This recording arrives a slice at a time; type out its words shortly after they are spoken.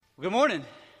Good morning.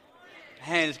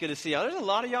 Man, it's good to see y'all. There's a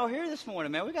lot of y'all here this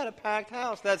morning, man. We got a packed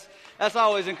house. That's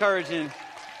always encouraging.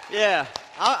 Yeah,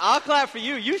 I'll clap for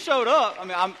you. You showed up.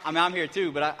 I'm here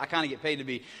too, but I kind of get paid to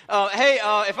be.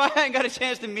 If I hadn't got a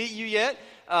chance to meet you yet,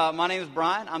 my name is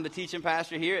Brian. I'm the teaching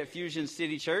pastor here at Fusion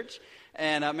City Church,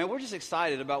 and man, we're just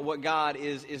excited about what God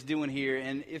is doing here.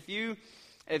 And if you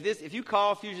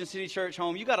call Fusion City Church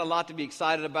home, you got a lot to be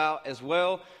excited about as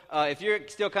well. If you're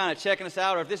still kind of checking us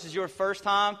out, or if this is your first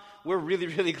time, we're really,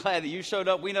 really glad that you showed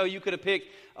up. We know you could have picked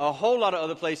a whole lot of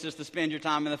other places to spend your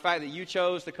time, and the fact that you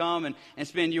chose to come and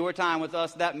spend your time with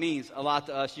us, that means a lot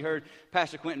to us. You heard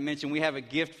Pastor Quentin mention we have a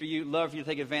gift for you. Love for you to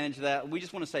take advantage of that. We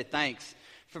just want to say thanks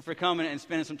for coming and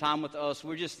spending some time with us.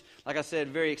 We're just, like I said,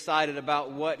 very excited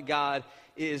about what God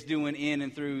is doing in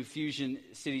and through Fusion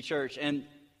City Church. And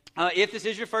if this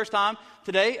is your first time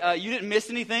today, you didn't miss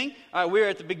anything. We're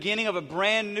at the beginning of a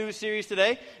brand new series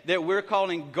today that we're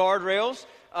calling Guardrails.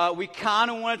 We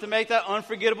kind of wanted to make that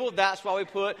unforgettable. That's why we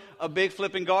put a big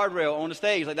flipping guardrail on the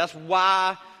stage. Like, that's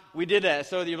why we did that.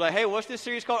 So you're like, hey, what's this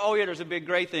series called? Oh, yeah, there's a big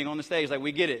gray thing on the stage. Like,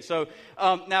 we get it. So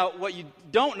now what you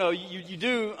don't know, you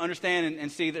do understand and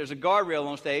see there's a guardrail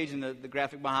on stage and the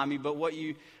graphic behind me. But what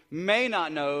you may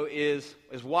not know is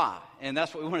why. And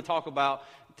that's what we want to talk about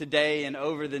today and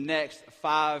over the next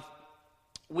 5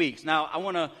 weeks. Now, I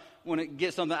want to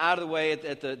get something out of the way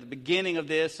at the beginning of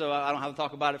this, so I don't have to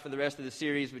talk about it for the rest of the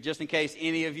series. But just in case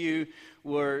any of you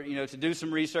were, to do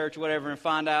some research or whatever and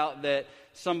find out that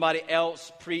somebody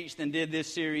else preached and did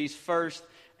this series first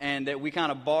and that we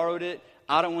kind of borrowed it,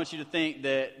 I don't want you to think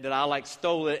that I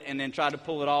stole it and then tried to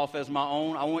pull it off as my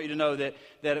own. I want you to know that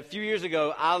a few years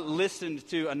ago, I listened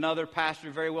to another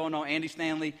pastor, very well known, Andy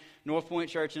Stanley, North Point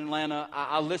Church in Atlanta.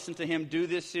 I listened to him do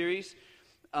this series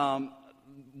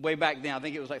way back then. I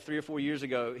think it was like 3 or 4 years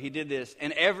ago. He did this.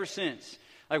 And ever since,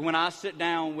 like when I sit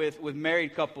down with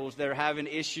married couples that are having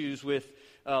issues with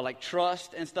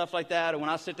trust and stuff like that, or when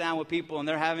I sit down with people and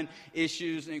they're having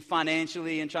issues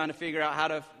financially and trying to figure out how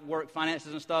to work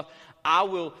finances and stuff, I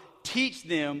will teach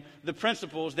them the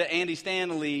principles that Andy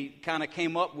Stanley kind of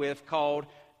came up with called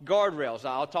guardrails.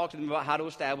 I'll talk to them about how to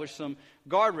establish some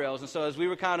guardrails. And so as we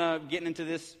were kind of getting into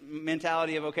this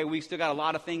mentality of, okay, we still got a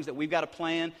lot of things that we've got to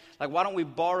plan, like why don't we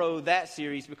borrow that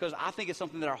series? Because I think it's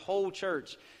something that our whole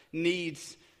church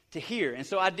needs to hear. And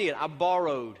so I did. I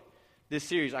borrowed this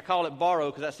series. I call it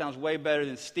borrow because that sounds way better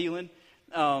than stealing.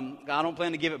 I don't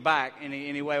plan to give it back in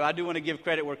any way. I do want to give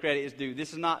credit where credit is due.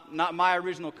 This is not my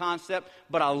original concept,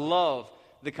 but I love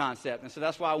the concept. And so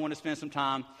that's why I want to spend some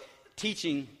time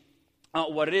teaching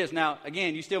what it is. Now,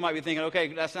 again, you still might be thinking,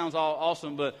 okay, that sounds all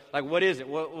awesome, but what is it?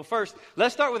 Well, first,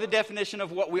 let's start with the definition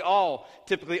of what we all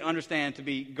typically understand to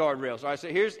be guardrails. All right, so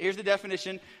here's the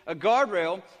definition. A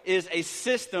guardrail is a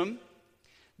system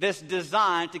that's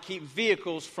designed to keep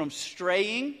vehicles from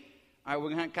straying. All right, we're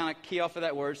going to kind of key off of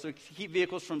that word. So keep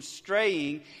vehicles from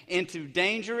straying into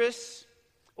dangerous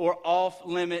or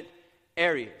off-limit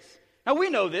areas. Now, we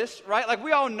know this, right? Like,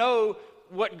 we all know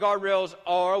what guardrails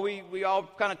are. We all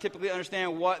kind of typically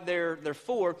understand what they're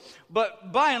for.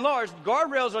 But by and large,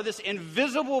 guardrails are this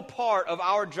invisible part of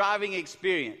our driving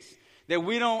experience that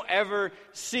we don't ever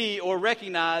see or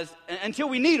recognize until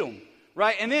we need them,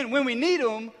 right? And then when we need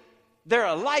them, they're a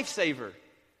lifesaver.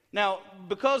 Now,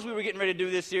 because we were getting ready to do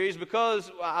this series,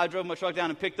 because I drove my truck down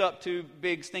and picked up 2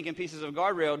 big stinking pieces of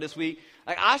guardrail this week,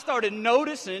 I started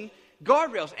noticing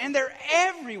guardrails, and they're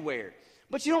everywhere.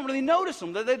 But you don't really notice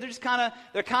them. They're just kind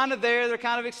of there. They're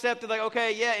kind of accepted. Like,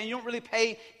 okay, yeah, and you don't really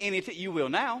pay any attention. You will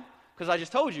now, because I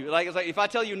just told you. It's like if I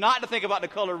tell you not to think about the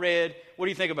color red, what do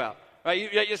you think about?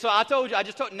 Right? So I told you.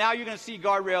 Now you're going to see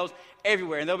guardrails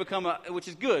everywhere, and they'll become which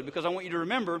is good, because I want you to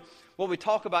remember what we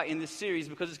talk about in this series,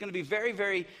 because it's going to be very,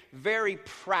 very, very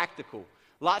practical.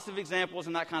 Lots of examples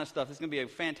and that kind of stuff. It's going to be a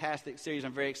fantastic series.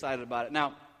 I'm very excited about it.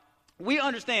 Now, we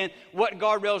understand what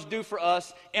guardrails do for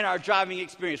us in our driving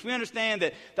experience. We understand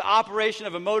that the operation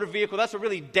of a motor vehicle, that's a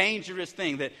really dangerous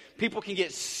thing, that people can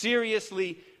get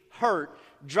seriously hurt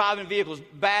driving vehicles.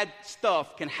 Bad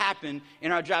stuff can happen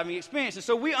in our driving experience. And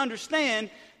so we understand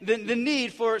the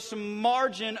need for some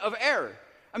margin of error.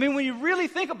 I mean, when you really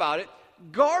think about it,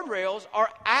 guardrails are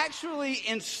actually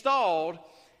installed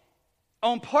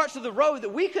on parts of the road that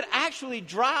we could actually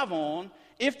drive on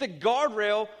if the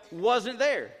guardrail wasn't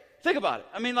there. Think about it.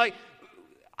 I mean,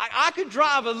 I could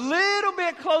drive a little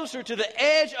bit closer to the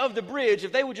edge of the bridge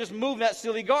if they would just move that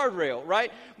silly guardrail,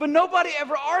 right? But nobody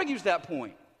ever argues that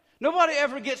point. Nobody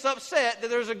ever gets upset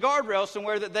that there's a guardrail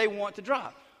somewhere that they want to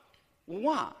drive.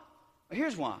 Why?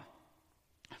 Here's why.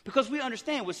 Because we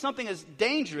understand with something as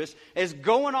dangerous as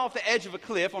going off the edge of a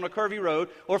cliff on a curvy road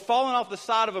or falling off the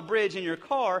side of a bridge in your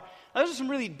car, those are some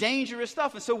really dangerous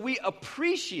stuff. And so we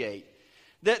appreciate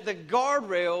that the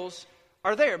guardrails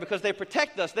are there because they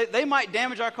protect us. They might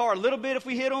damage our car a little bit if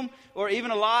we hit them, or even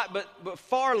a lot, but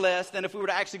far less than if we were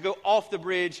to actually go off the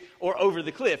bridge or over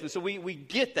the cliff. And so we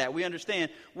get that. We understand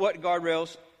what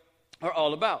guardrails are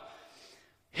all about.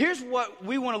 Here's what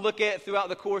we want to look at throughout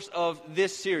the course of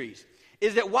this series,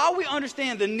 is that while we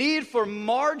understand the need for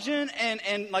margin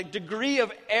and like degree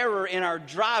of error in our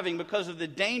driving because of the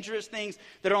dangerous things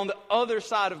that are on the other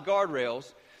side of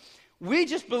guardrails, we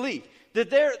just believe that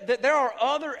there are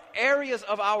other areas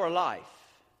of our life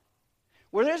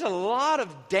where there's a lot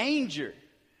of danger,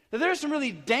 that there are some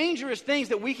really dangerous things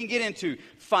that we can get into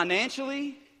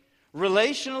financially,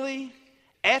 relationally,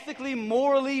 ethically,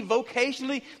 morally,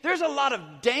 vocationally. There's a lot of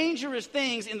dangerous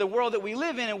things in the world that we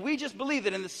live in, and we just believe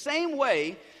that in the same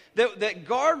way that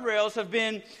guardrails have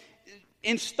been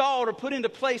installed or put into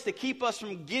place to keep us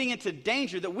from getting into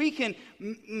danger, that we can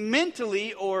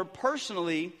mentally or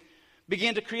personally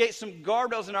begin to create some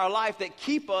guardrails in our life that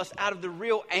keep us out of the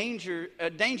real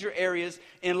danger areas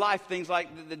in life, things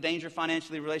like the danger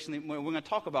financially, relationally. We're going to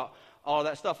talk about all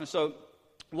that stuff. And so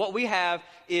what we have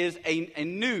is a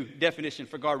new definition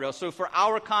for guardrails. So for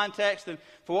our context and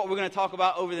for what we're going to talk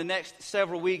about over the next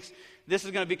several weeks, this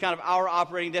is going to be kind of our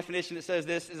operating definition that says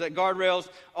this, is that guardrails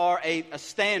are a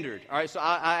standard. All right, so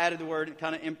I added the word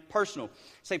kind of impersonal.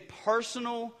 It's a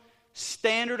personal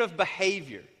standard of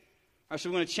behavior. All right, so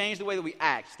we're going to change the way that we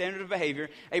act. Standard of behavior.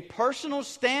 A personal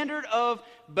standard of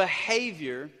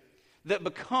behavior that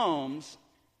becomes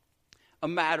a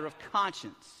matter of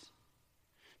conscience.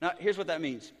 Now, here's what that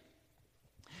means.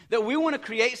 That we want to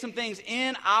create some things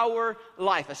in our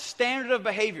life, a standard of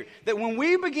behavior. That when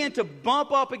we begin to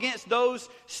bump up against those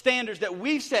standards that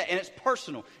we've set, and it's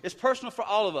personal for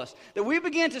all of us, that we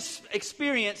begin to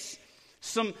experience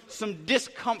some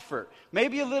discomfort,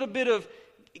 maybe a little bit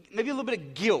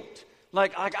of guilt.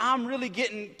 Like I'm really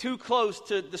getting too close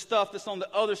to the stuff that's on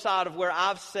the other side of where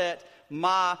I've set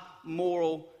my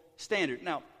moral standard.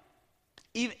 Now,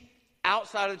 even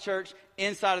outside of the church,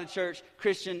 inside of the church,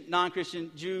 Christian,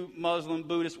 non-Christian, Jew, Muslim,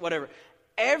 Buddhist, whatever,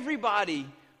 everybody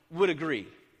would agree.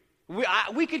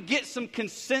 We could get some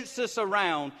consensus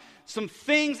around some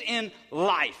things in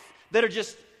life that are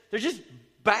just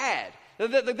bad.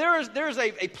 There is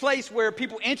a place where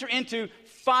people enter into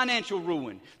financial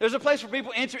ruin. There's a place where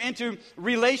people enter into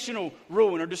relational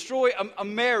ruin or destroy a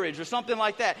marriage or something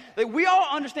like that. We all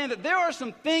understand that there are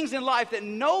some things in life that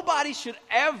nobody should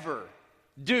ever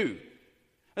do.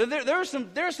 There are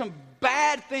some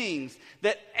bad things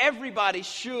that everybody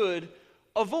should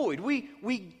avoid.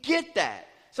 We get that.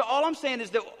 So all I'm saying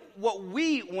is that what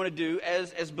we want to do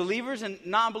as believers and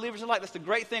non-believers alike, that's the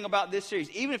great thing about this series.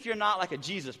 Even if you're not like a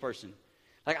Jesus person,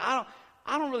 like I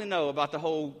don't really know about the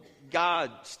whole God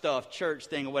stuff, church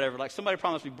thing or whatever. Like somebody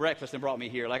promised me breakfast and brought me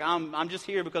here. Like I'm just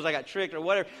here because I got tricked or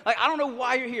whatever. Like I don't know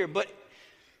why you're here, but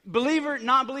believer,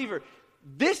 non-believer,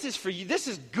 this is for you. This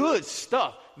is good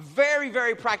stuff. Very,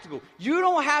 very practical. You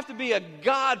don't have to be a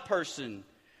God person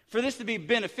for this to be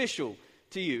beneficial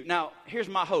to you. Now, here's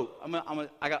my hope.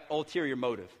 I got ulterior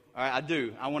motive. All right, I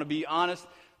do. I want to be honest,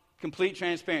 complete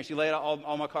transparency. Lay out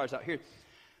all my cards out here.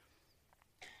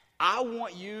 I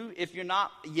want you, if you're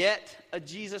not yet a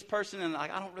Jesus person, and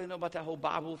like I don't really know about that whole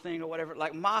Bible thing or whatever,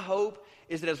 like my hope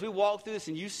is that as we walk through this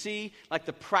and you see like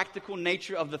the practical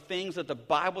nature of the things that the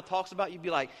Bible talks about, you'd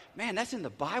be like, man, that's in the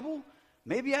Bible?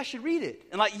 Maybe I should read it.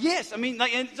 And like, yes,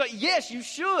 yes, you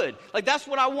should. Like that's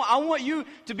what I want. I want you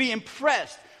to be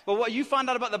impressed by what you find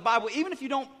out about the Bible, even if you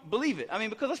don't believe it. I mean,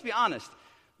 because let's be honest,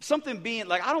 something being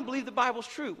like, I don't believe the Bible's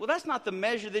true. Well, that's not the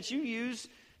measure that you use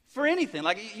for anything.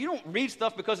 Like you don't read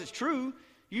stuff because it's true.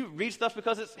 You read stuff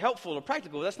because it's helpful or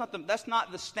practical. That's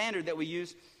not the standard that we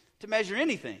use to measure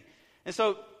anything. And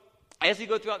so as you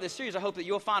go throughout this series, I hope that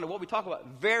you'll find what we talk about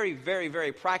very, very,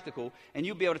 very practical, and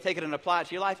you'll be able to take it and apply it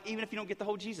to your life, even if you don't get the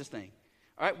whole Jesus thing.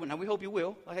 All right, well, now we hope you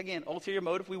will. Like again, ulterior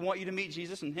motive. We want you to meet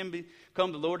Jesus and Him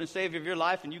become the Lord and Savior of your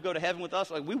life, and you go to heaven with us.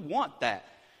 Like we want that.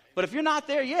 But if you're not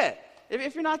there yet,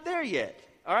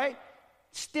 all right,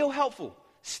 still helpful.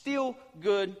 Still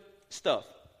good stuff.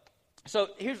 So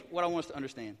here's what I want us to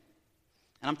understand.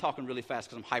 And I'm talking really fast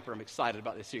because I'm hyper. I'm excited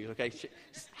about this series, okay? Just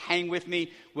hang with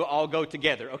me. We'll all go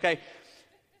together, okay?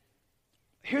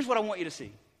 Here's what I want you to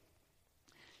see.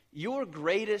 Your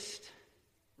greatest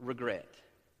regret.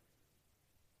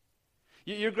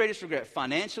 Your greatest regret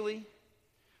financially,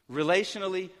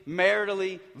 relationally,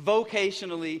 maritally,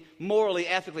 vocationally, morally,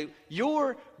 ethically.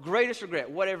 Your greatest regret,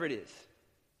 whatever it is,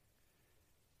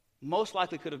 most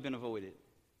likely could have been avoided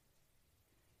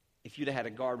if you'd have had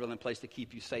a guardrail in place to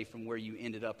keep you safe from where you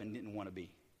ended up and didn't want to be.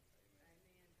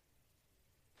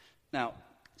 Now,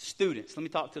 students, let me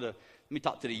talk to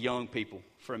the young people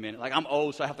for a minute. Like, I'm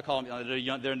old, so I have to call them, they're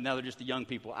young, now they're just the young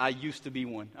people. I used to be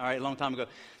one, all right, a long time ago.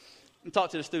 Let me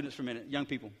talk to the students for a minute, young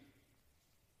people.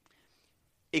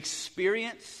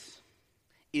 Experience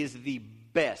is the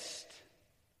best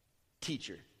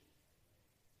teacher.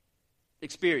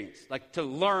 Experience. Like, to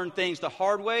learn things the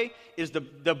hard way is the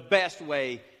best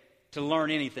way to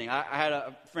learn anything. I had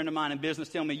a friend of mine in business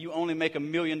tell me, you only make $1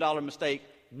 million mistake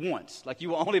once. Like, you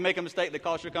will only make a mistake that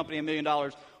costs your company $1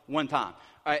 million one time.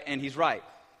 All right, and he's right.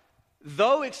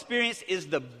 Though experience is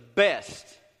the best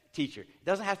teacher, it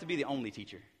doesn't have to be the only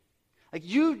teacher. Like,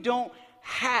 you don't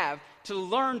have to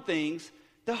learn things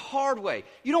the hard way.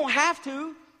 You don't have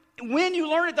to. When you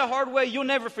learn it the hard way, you'll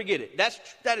never forget it.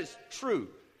 That is true.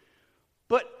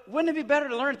 But wouldn't it be better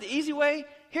to learn it the easy way?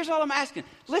 Here's all I'm asking.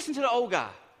 Listen to the old guy.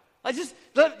 Like, just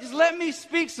let me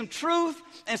speak some truth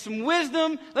and some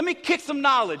wisdom. Let me kick some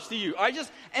knowledge to you. All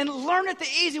right, and learn it the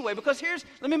easy way. Because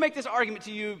let me make this argument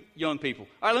to you, young people.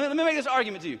 All right, let me make this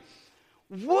argument to you.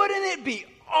 Wouldn't it be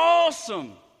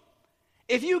awesome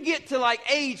if you get to like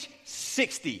age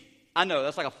 60? I know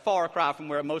that's like a far cry from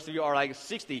where most of you are, like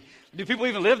 60. Do people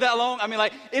even live that long? I mean,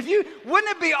 like,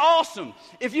 wouldn't it be awesome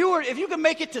if you could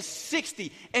make it to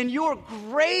 60 and your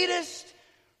greatest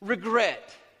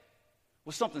regret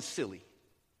was something silly?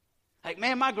 Like,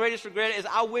 man, my greatest regret is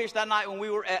I wish that night when we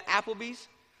were at Applebee's,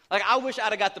 like, I wish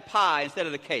I'd have got the pie instead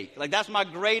of the cake. Like, that's my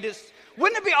greatest.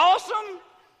 Wouldn't it be awesome?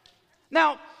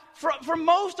 Now, for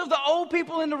most of the old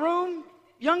people in the room,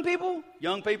 young people,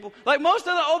 like most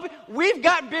of the old people, we've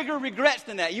got bigger regrets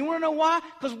than that. You want to know why?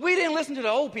 Because we didn't listen to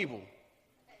the old people.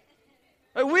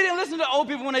 Like, we didn't listen to the old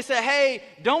people when they said, hey,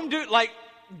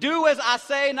 do as I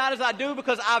say, not as I do,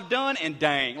 because I've done, and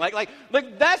dang. Like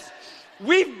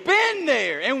we've been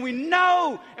there, and we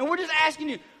know, and we're just asking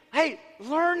you, hey,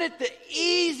 learn it the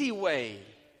easy way.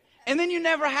 And then you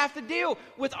never have to deal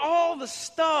with all the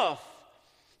stuff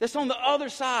that's on the other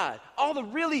side, all the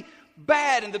really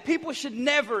bad, and the people should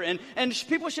never, and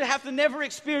people should have to never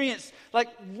experience, like,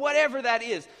 whatever that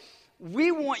is.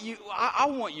 I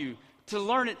want you to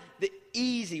learn it the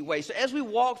easy way. So as we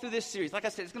walk through this series, like I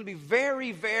said, it's going to be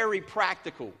very, very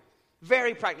practical.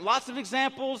 Very practical. Lots of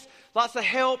examples, lots of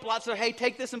help, lots of, hey,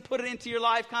 take this and put it into your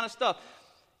life kind of stuff.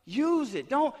 Use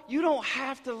it. You don't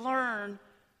have to learn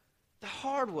the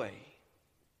hard way.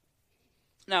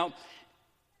 Now,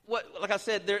 like I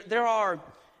said, there are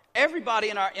everybody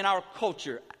in our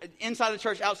culture, inside the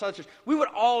church, outside the church, we would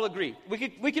all agree.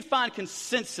 We could find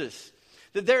consensus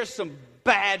that there's some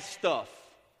bad stuff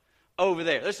over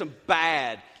there. There's some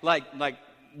bad, like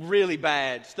really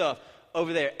bad stuff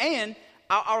over there. And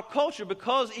our culture,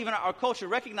 because even our culture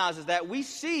recognizes that, we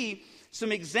see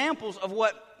some examples of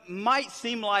what might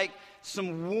seem like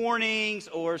some warnings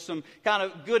or some kind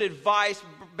of good advice,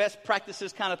 best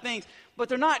practices kind of things, but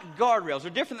they're not guardrails.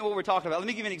 They're different than what we're talking about. Let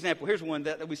me give you an example. Here's one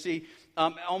that we see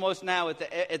almost now at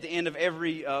the end of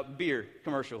every beer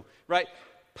commercial, right?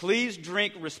 Please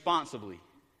drink responsibly.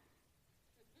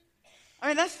 I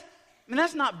mean,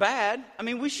 that's not bad. I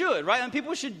mean, we should, right? And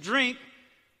people should drink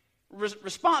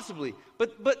responsibly.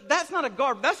 But that's not a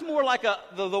guard. That's more like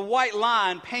the white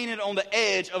line painted on the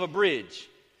edge of a bridge.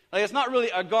 Like, it's not really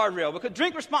a guardrail. Because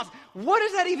drink responsibly. What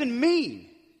does that even mean?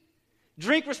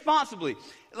 Drink responsibly.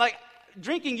 Like,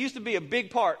 drinking used to be a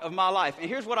big part of my life. And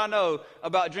here's what I know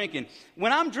about drinking.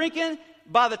 When I'm drinking,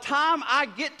 by the time I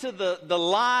get to the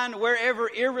line wherever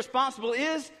irresponsible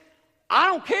is, I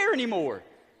don't care anymore.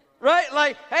 Right?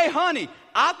 Like, hey, honey,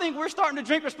 I think we're starting to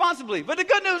drink responsibly. But the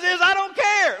good news is I don't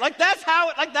care.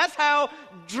 That's how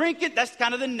drinking, that's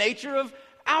kind of the nature of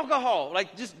alcohol.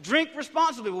 Like, just drink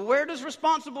responsibly. Well, where does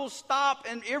responsible stop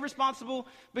and irresponsible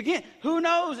begin? Who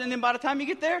knows? And then by the time you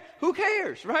get there, who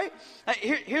cares, right?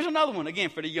 Here's another one, again,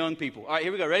 for the young people. All right,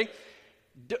 here we go. Ready?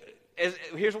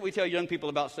 Here's what we tell young people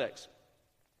about sex.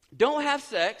 Don't have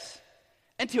sex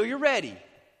until you're ready.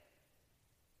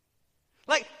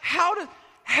 Like, how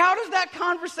does that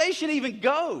conversation even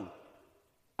go?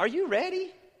 Are you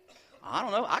ready? I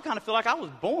don't know. I kind of feel like I was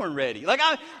born ready. Like,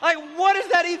 what is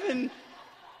that even?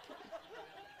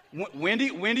 When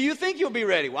do you think you'll be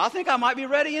ready? Well, I think I might be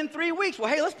ready in 3 weeks. Well,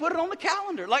 hey, let's put it on the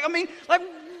calendar.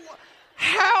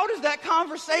 How does that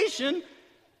conversation?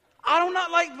 I don't know.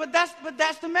 But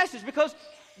that's the message, because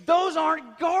those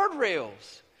aren't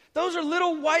guardrails. Those are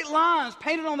little white lines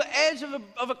painted on the edge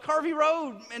of a curvy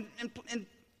road and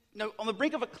on the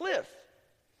brink of a cliff.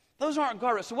 Those aren't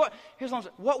guardrails. So here's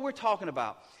what we're talking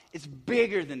about. It's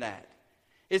bigger than that.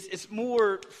 It's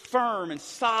more firm and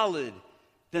solid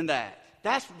than that.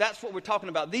 That's what we're talking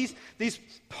about. These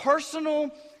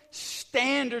personal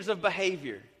standards of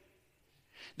behavior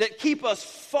that keep us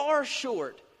far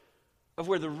short of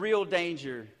where the real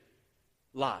danger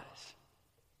lies.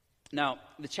 Now,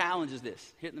 the challenge is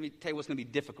this. Here, let me tell you what's going to be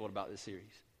difficult about this series.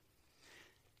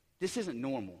 This isn't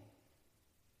normal.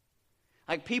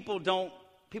 Like people don't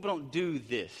do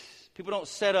this. People don't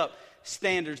set up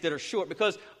standards that are short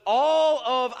because all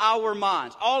of our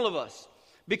minds, all of us,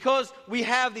 because we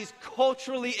have these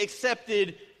culturally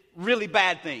accepted really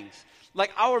bad things.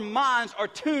 Like our minds are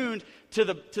tuned to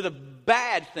the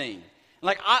bad thing.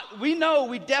 Like we know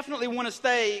we definitely want to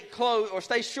stay close or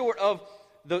stay short of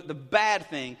the bad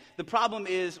thing. The problem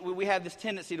is we have this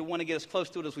tendency to want to get as close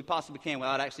to it as we possibly can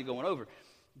without actually going over.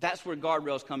 That's where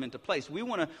guardrails come into place. We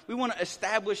want to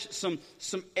establish some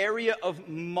area of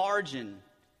margin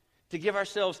to give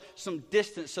ourselves some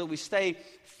distance so we stay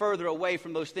further away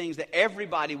from those things that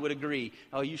everybody would agree,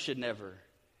 oh, you should never,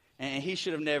 and he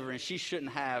should have never, and she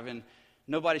shouldn't have, and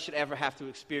nobody should ever have to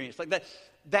experience. Like that.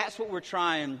 That's what we're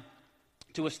trying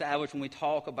to establish when we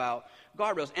talk about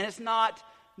guardrails. And it's not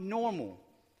normal.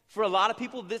 For a lot of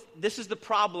people, this is the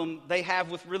problem they have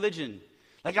with religion.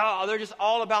 Like, oh, they're just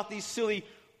all about these silly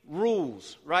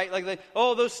rules, right? Like,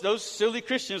 those silly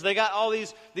Christians, they got all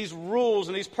these rules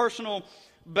and these personal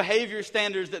behavior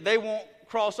standards that they won't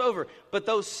cross over. But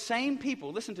those same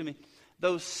people, listen to me,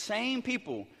 those same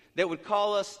people that would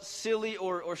call us silly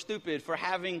or stupid for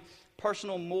having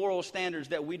personal moral standards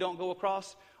that we don't go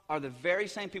across are the very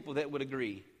same people that would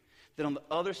agree that on the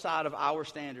other side of our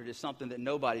standard is something that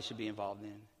nobody should be involved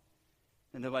in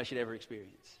and nobody should ever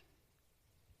experience.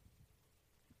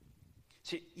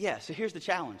 So here's the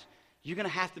challenge. You're going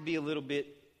to have to be a little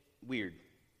bit weird.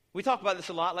 We talk about this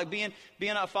a lot, like being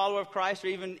a follower of Christ or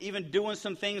even doing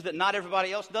some things that not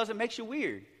everybody else does. It makes you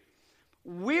weird.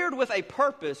 Weird with a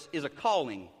purpose is a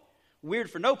calling.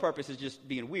 Weird for no purpose is just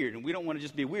being weird. And we don't want to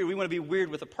just be weird. We want to be weird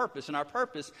with a purpose. And our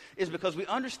purpose is because we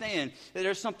understand that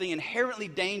there's something inherently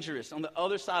dangerous on the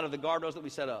other side of the guardrails that we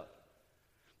set up.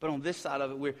 But on this side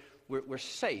of it, we're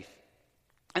safe.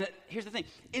 And here's the thing.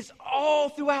 It's all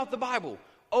throughout the Bible.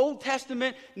 Old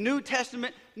Testament, New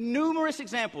Testament, numerous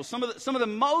examples. Some of the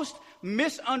most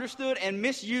misunderstood and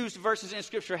misused verses in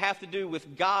Scripture have to do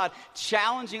with God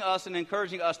challenging us and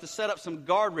encouraging us to set up some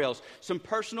guardrails, some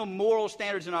personal moral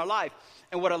standards in our life.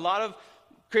 And what a lot of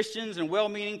Christians and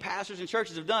well-meaning pastors and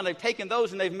churches have done, they've taken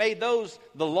those and they've made those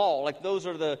the law. Like those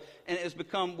are and it's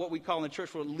become what we call in the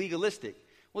church world legalistic.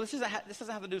 Well, this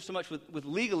doesn't have to do so much with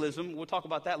legalism. We'll talk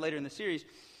about that later in the series.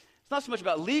 It's not so much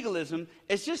about legalism.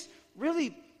 It's just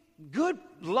really good,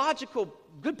 logical,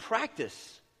 good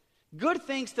practice. Good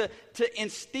things to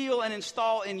instill and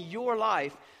install in your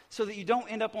life so that you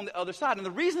don't end up on the other side. And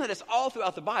the reason that it's all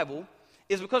throughout the Bible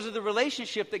is because of the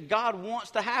relationship that God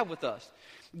wants to have with us.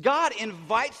 God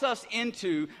invites us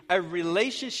into a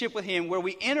relationship with Him where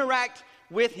we interact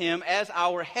with Him as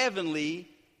our heavenly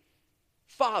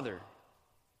Father.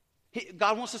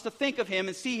 God wants us to think of Him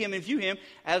and see Him and view Him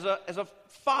as a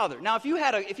father. Now, if you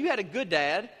had a good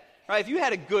dad, right? If you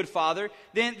had a good father,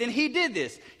 then He did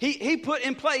this. He put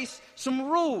in place some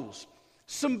rules,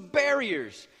 some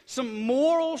barriers, some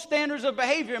moral standards of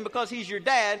behavior, and because He's your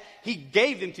dad, He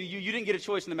gave them to you. You didn't get a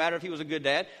choice in the matter if He was a good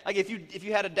dad. Like if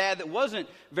you had a dad that wasn't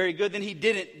very good, then He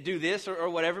didn't do this or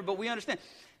whatever. But we understand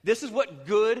this is what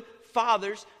good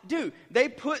fathers do. They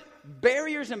put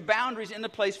barriers and boundaries into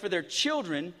place for their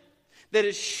children that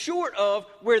is short of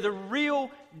where the real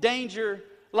danger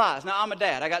lies. Now, I'm a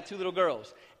dad. I got 2 little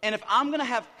girls. And if I'm going to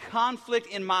have conflict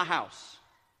in my house,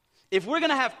 if we're going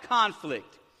to have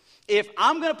conflict, if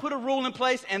I'm going to put a rule in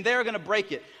place and they're going to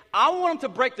break it, I want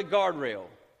them to break the guardrail.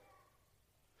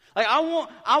 Like I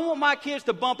want my kids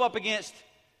to bump up against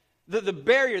the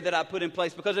barrier that I put in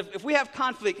place, because if we have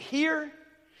conflict here,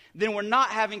 then we're not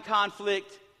having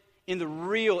conflict in the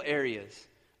real areas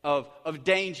of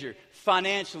danger,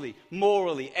 financially,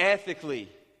 morally, ethically,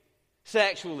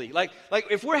 sexually. Like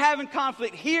if we're having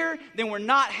conflict here, then we're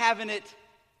not having it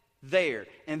there.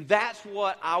 And that's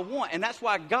what I want. And that's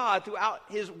why God, throughout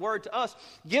His Word to us,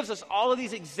 gives us all of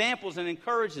these examples and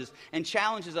encourages and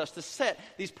challenges us to set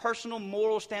these personal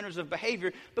moral standards of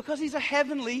behavior, because He's a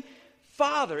heavenly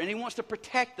Father and He wants to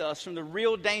protect us from the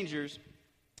real dangers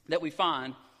that we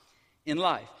find in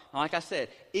life. Like I said,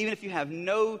 even if you have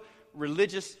no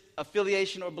religious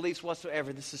affiliation or beliefs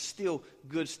whatsoever, this is still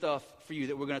good stuff for you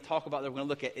that we're going to talk about, that we're going to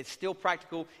look at. It's still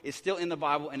practical, it's still in the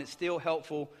Bible, and it's still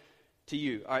helpful to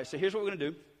you. All right, so here's what we're going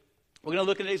to do. We're going to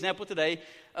look at an example today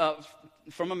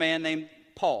from a man named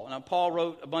Paul. Now, Paul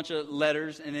wrote a bunch of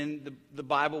letters, and in the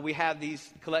Bible, we have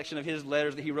these collection of his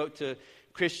letters that he wrote to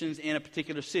Christians in a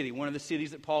particular city. One of the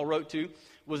cities that Paul wrote to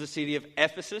was the city of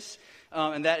Ephesus,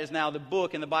 and that is now the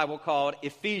book in the Bible called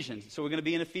Ephesians. So we're going to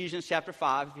be in Ephesians chapter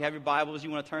 5. If you have your Bibles, you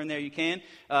want to turn there, you can.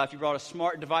 If you brought a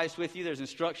smart device with you, there's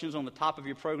instructions on the top of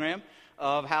your program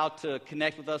of how to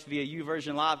connect with us via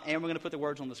YouVersion Live, and we're going to put the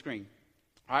words on the screen.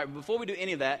 All right, before we do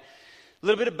any of that, a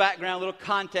little bit of background, a little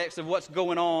context of what's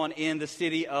going on in the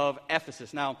city of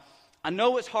Ephesus. Now, I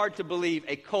know it's hard to believe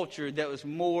a culture that was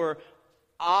more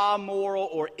amoral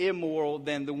or immoral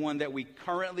than the one that we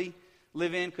currently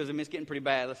live in, because it's getting pretty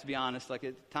bad, let's be honest.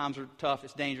 Times are tough,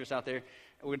 it's dangerous out there.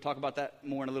 We're going to talk about that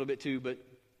more in a little bit too, but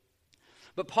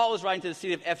Paul is writing to the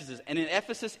city of Ephesus, and in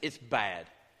Ephesus, it's bad.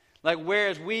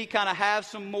 Whereas we kind of have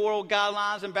some moral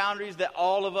guidelines and boundaries that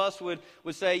all of us would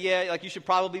say, yeah, you should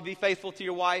probably be faithful to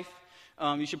your wife.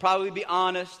 You should probably be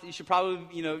honest. You should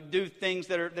probably, do things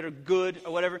that are good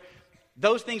or whatever.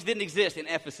 Those things didn't exist in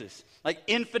Ephesus.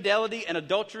 Infidelity and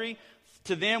adultery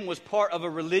to them was part of a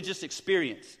religious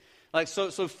experience.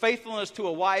 So faithfulness to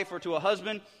a wife or to a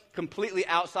husband, completely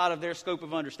outside of their scope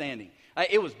of understanding.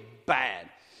 It was bad.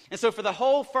 And so for the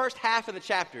whole first half of the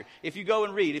chapter, if you go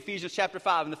and read Ephesians chapter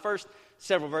 5, in the first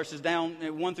several verses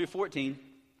down 1 through 14,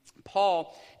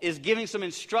 Paul is giving some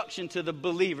instruction to the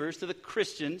believers, to the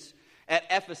Christians at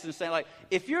Ephesus, saying,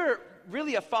 if you're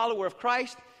really a follower of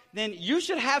Christ, then you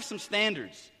should have some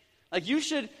standards. You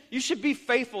should be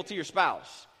faithful to your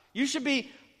spouse. You should be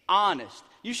honest.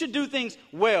 You should do things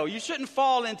well. You shouldn't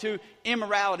fall into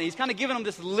immorality. He's kind of giving them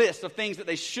this list of things that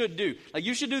they should do.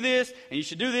 You should do this, and you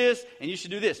should do this, and you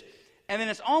should do this. And then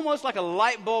it's almost like a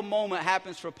light bulb moment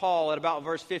happens for Paul at about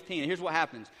verse 15. And here's what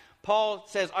happens. Paul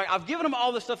says, all right, I've given them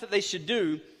all the stuff that they should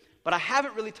do, but I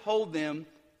haven't really told them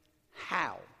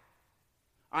how.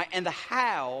 All right, and the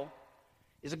how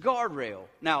is a guardrail.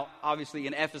 Now, obviously,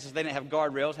 in Ephesus, they didn't have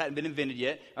guardrails, hadn't been invented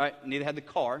yet. All right, neither had the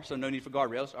car, so no need for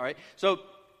guardrails. All right, so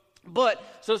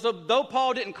though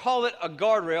Paul didn't call it a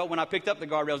guardrail, when I picked up the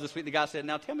guardrails this week, the guy said,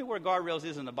 now tell me where guardrails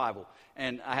is in the Bible.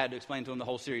 And I had to explain to him the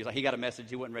whole series. He got a message.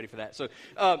 He wasn't ready for that. So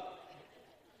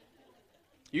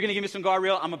you're going to give me some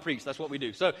guardrail? I'm a priest. That's what we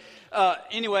do. So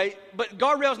anyway, but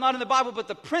guardrail's not in the Bible, but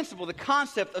the principle, the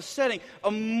concept of setting a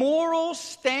moral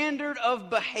standard of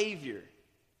behavior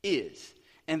is.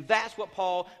 And that's what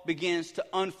Paul begins to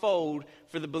unfold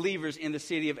for the believers in the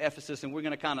city of Ephesus, and we're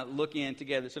going to kind of look in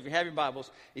together. So if you have your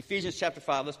Bibles, Ephesians chapter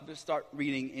 5, let's start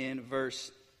reading in verse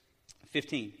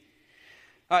 15.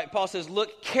 All right, Paul says,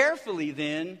 look carefully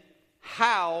then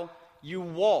how you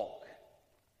walk.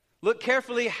 Look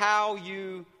carefully how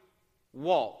you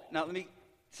walk. Now, let me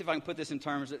see if I can put this in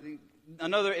terms.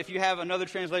 If you have another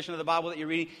translation of the Bible that you're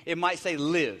reading, it might say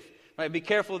live. Right? Be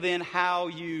careful then how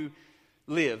you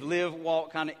live. Live,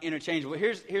 walk, kind of interchangeable.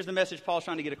 Here's the message Paul's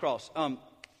trying to get across.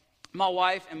 My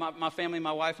wife and my family,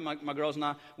 my wife and my girls and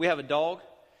I, we have a dog.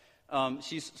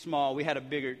 She's small. We had a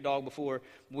bigger dog before.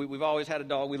 We've always had a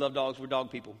dog. We love dogs. We're dog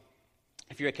people.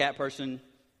 If you're a cat person,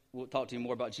 we'll talk to you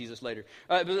more about Jesus later.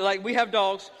 But we have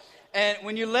dogs. And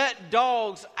when you let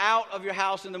dogs out of your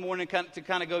house in the morning to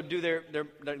kind of go do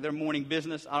their morning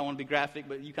business, I don't want to be graphic,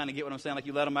 but you kind of get what I'm saying.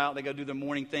 You let them out, they go do their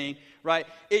morning thing, right?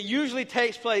 It usually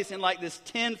takes place in this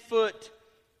 10-foot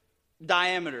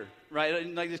diameter,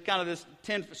 right? This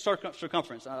 10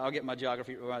 circumference. I'll get my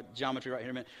geometry right here in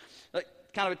a minute.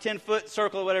 Kind of a 10-foot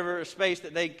circle or whatever space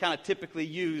that they kind of typically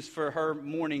use for her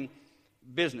morning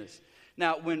business.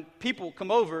 Now, when people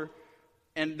come over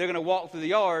and they're going to walk through the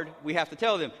yard, we have to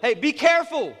tell them, hey, be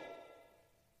careful.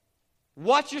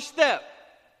 Watch your step.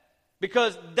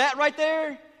 Because that right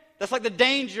there, that's the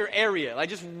danger area.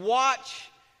 Just watch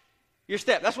your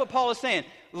step. That's what Paul is saying.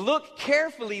 Look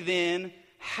carefully then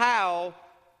how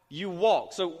you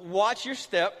walk. So watch your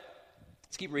step.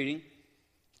 Let's keep reading.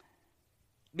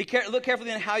 Look carefully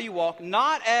then how you walk,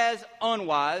 not as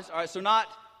unwise, all right, so not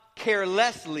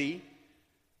carelessly,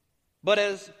 but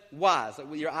as wise,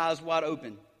 with your eyes wide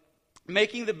open,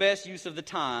 making the best use of the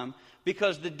time,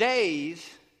 because the days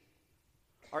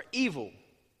are evil.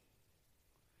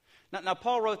 Now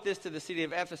Paul wrote this to the city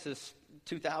of Ephesus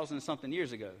 2,000-something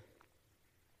years ago.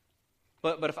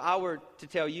 But if I were to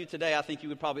tell you today, I think you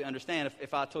would probably understand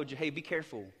if I told you, hey, be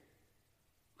careful,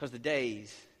 because the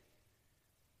days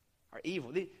are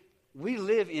evil. We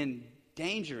live in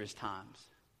dangerous times.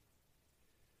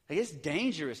 It's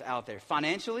dangerous out there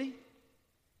financially.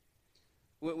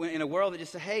 In a world that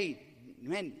just says, hey,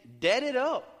 man, debt it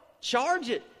up. Charge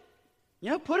it.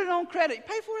 Put it on credit.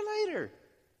 Pay for it later.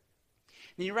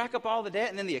 And you rack up all the debt,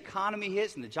 and then the economy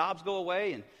hits, and the jobs go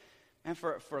away. And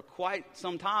for quite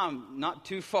some time, not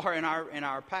too far in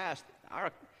our past,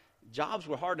 our jobs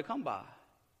were hard to come by.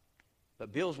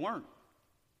 But bills weren't.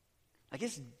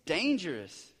 It's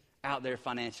dangerous out there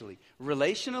financially.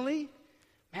 Relationally,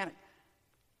 man,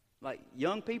 like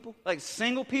young people, like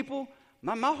single people,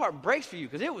 my heart breaks for you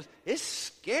because it's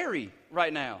scary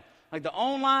right now. Like the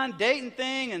online dating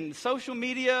thing and social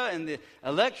media and the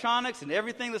electronics and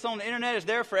everything that's on the internet is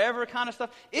there forever kind of stuff.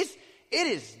 It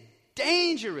is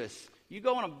dangerous. You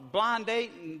go on a blind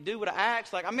date and do what it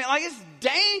acts like. It's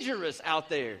dangerous out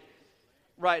there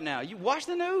right now. You watch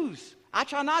the news. I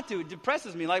try not to. It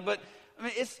depresses me.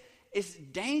 It's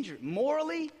dangerous.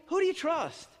 Morally, who do you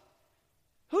trust?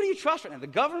 Who do you trust right now? The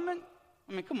government?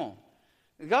 Come on.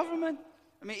 The government?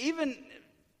 Even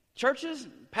churches,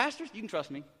 pastors, you can trust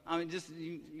me. I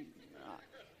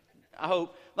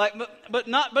hope. But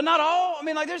not all.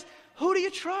 Who do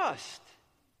you trust?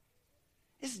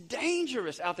 It's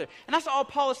dangerous out there. And that's all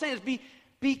Paul is saying is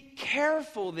be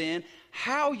careful then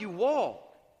how you walk.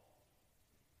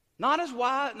 Not as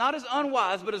wise, not as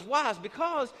unwise, but as wise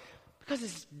because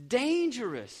it's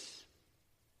dangerous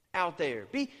out there.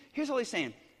 Here's what he's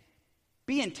saying.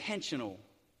 Be intentional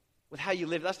with how you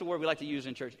live. That's the word we like to use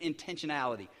in church,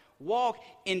 intentionality. Walk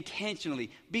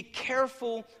intentionally. Be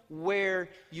careful where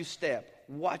you step.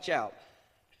 Watch out.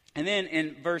 And then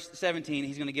in verse 17,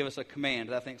 he's going to give us a command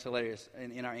that I think is hilarious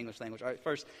in our English language. All right,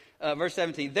 first, verse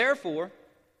 17. Therefore,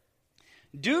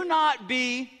 do not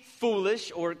be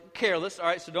foolish or careless. All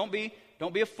right, so don't be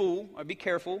a fool or be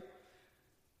careful.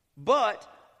 But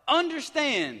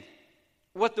understand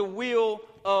what the will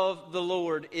of the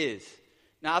Lord is.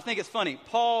 Now, I think it's funny.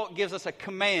 Paul gives us a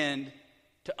command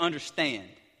to understand.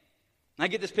 I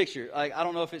get this picture. I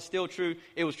don't know if it's still true.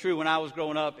 It was true when I was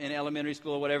growing up in elementary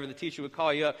school or whatever. The teacher would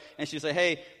call you up and she'd say,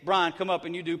 hey, Brian, come up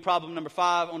and you do problem number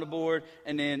 5 on the board.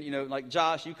 And then,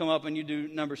 Josh, you come up and you do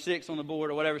number 6 on the board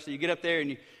or whatever. So you get up there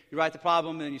and you write the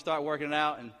problem and then you start working it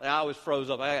out. And I always froze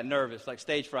up. I got nervous, like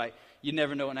stage fright. You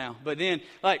never know it now. But then,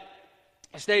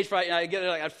 stage fright, I get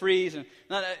I'd freeze and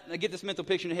I get this mental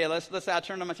picture in the head. Let's say I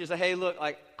turn to my teacher and say, hey, look,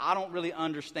 I don't really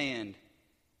understand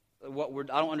I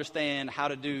don't understand how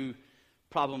to do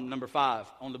problem number 5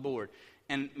 on the board.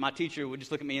 And my teacher would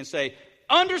just look at me and say,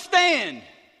 understand.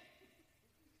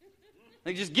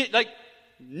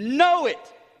 Know it.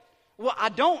 Well, I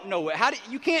don't know it.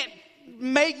 You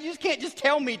just can't just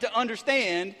tell me to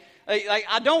understand.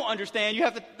 I don't understand. You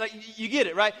have to, you get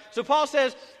it, right? So Paul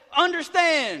says,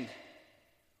 understand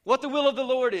what the will of the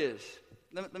Lord is.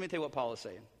 Let me tell you what Paul is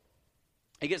saying.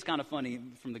 It gets kind of funny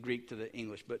from the Greek to the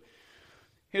English, but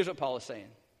here's what Paul is saying.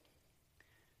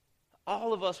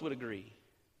 All of us would agree,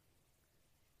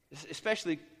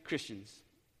 especially Christians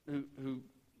who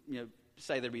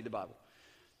say they read the Bible.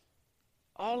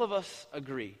 All of us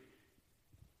agree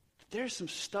that there's some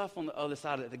stuff on the other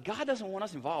side of it that God doesn't want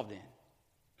us involved in.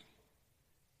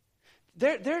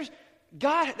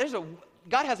 God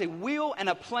has a will and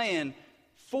a plan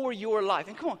for your life.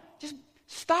 And come on, just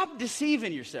stop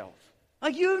deceiving yourself.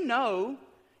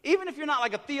 Even if you're not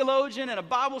like a theologian and a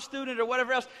Bible student or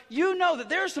whatever else, you know that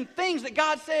there are some things that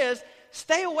God says,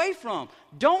 stay away from.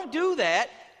 Don't do that.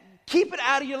 Keep it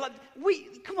out of your life.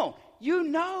 Come on, you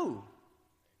know.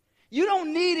 You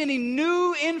don't need any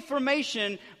new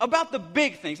information about the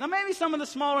big things. Now, maybe some of the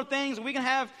smaller things, we can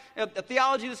have a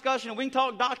theology discussion, and we can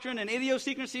talk doctrine and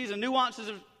idiosyncrasies and nuances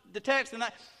of the text, and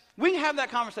that. We can have that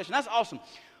conversation. That's awesome.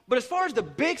 But as far as the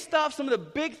big stuff, some of the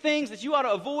big things that you ought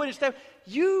to avoid and stuff,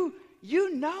 you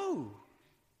know.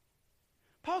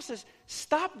 Paul says,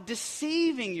 stop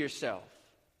deceiving yourself.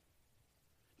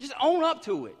 Just own up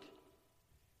to it.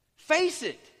 Face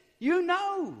it. You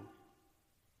know.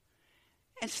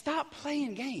 And stop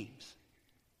playing games.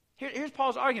 Here's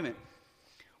Paul's argument.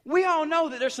 We all know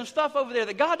that there's some stuff over there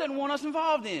that God doesn't want us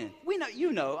involved in. We know,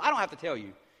 you know. I don't have to tell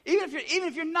you. Even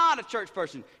if you're not a church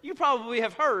person, you probably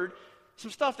have heard some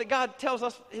stuff that God tells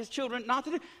us, his children, not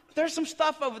to do. There's some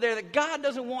stuff over there that God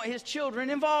doesn't want his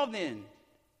children involved in.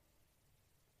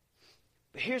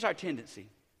 But here's our tendency.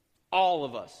 All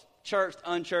of us, churched,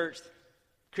 unchurched,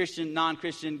 Christian,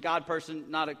 non-Christian, God person,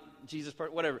 not a Jesus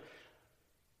person, whatever.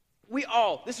 We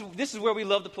all, this is where we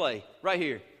love to play, right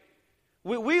here.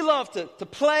 We love to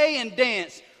play and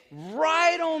dance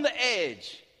right on the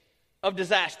edge of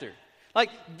disaster.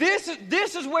 This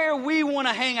is where we want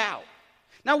to hang out.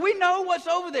 Now, we know what's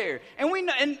over there, and we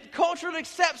know, and culture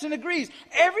accepts and agrees.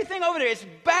 Everything over there is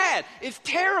bad. It's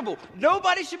terrible.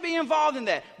 Nobody should be involved in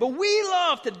that. But we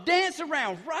love to dance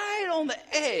around right on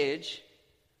the edge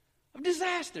of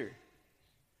disaster.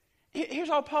 Here's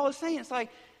all Paul is saying. It's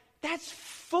that's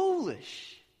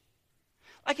foolish.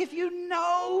 If you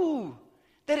know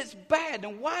that it's bad,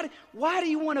 then why do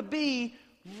you want to be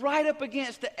right up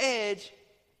against the edge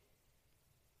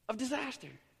of disaster?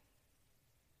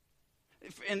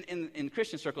 In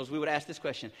Christian circles, we would ask this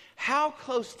question: how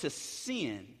close to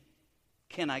sin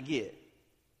can I get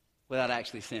without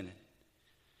actually sinning?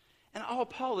 And all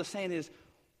Paul is saying is,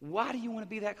 why do you want to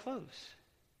be that close?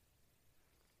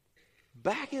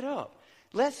 Back it up.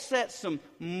 Let's set some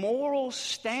moral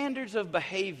standards of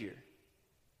behavior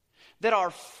that are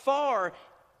far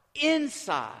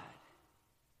inside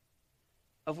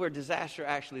of where disaster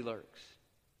actually lurks.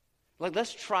 Like,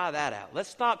 let's try that out. Let's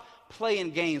stop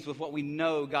playing games with what we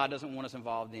know God doesn't want us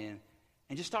involved in,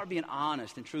 and just start being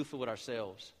honest and truthful with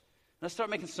ourselves. Let's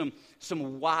start making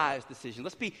some wise decisions.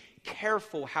 Let's be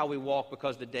careful how we walk,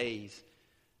 because the days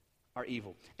are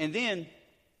evil. And then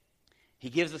he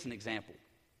gives us an example.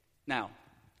 Now,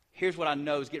 here's what I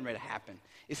know is getting ready to happen.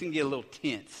 It's going to get a little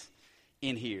tense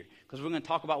in here, because we're going to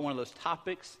talk about one of those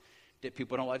topics that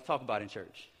people don't like to talk about in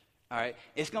church. All right,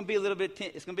 it's going to be a little bit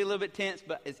tense,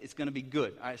 but it's going to be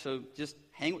good. All right, so just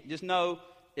know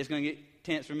it's going to get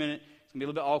tense for a minute. It's going to be a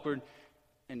little bit awkward,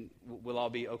 and we'll all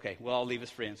be okay. We'll all leave as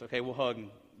friends. Okay, we'll hug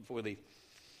before we leave.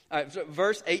 All right, so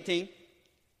verse 18,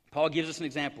 Paul gives us an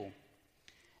example.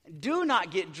 Do not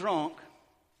get drunk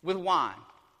with wine.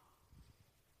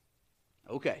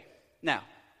 Okay, now,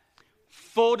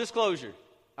 full disclosure.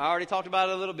 I already talked about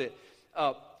it a little bit.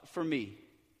 For me,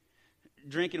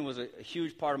 drinking was a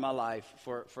huge part of my life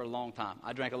for a long time.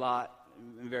 I drank a lot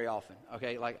and very often,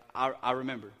 okay? Like, I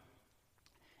remember.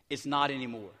 It's not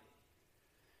anymore.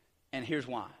 And here's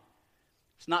why.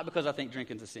 It's not because I think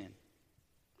drinking's a sin,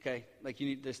 okay? Like, you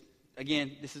need this,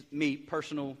 again, this is me,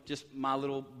 personal, just my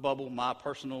little bubble, my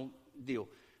personal deal.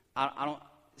 I don't,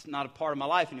 it's not a part of my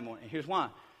life anymore. And here's why.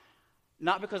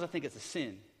 Not because I think it's a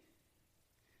sin.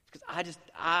 It's because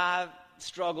I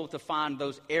struggle to find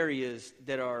those areas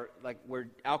that are like where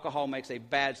alcohol makes a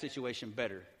bad situation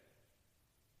better.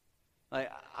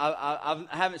 Like I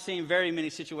haven't seen very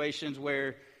many situations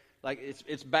where like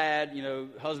it's bad, you know,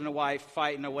 husband and wife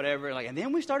fighting or whatever. Like, and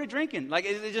then we started drinking. Like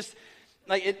it just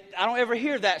like it. I don't ever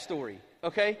hear that story.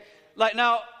 Okay, like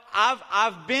now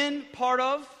I've been part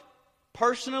of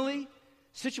personally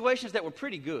situations that were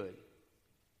pretty good,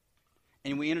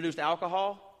 and we introduced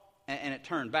alcohol, and it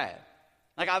turned bad.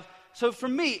 Like so for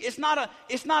me, it's not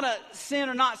a sin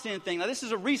or not sin thing. Now, this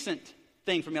is a recent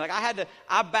thing for me. Like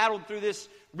I battled through this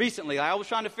recently. Like, I was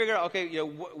trying to figure out, okay, you know,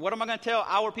 what am I going to tell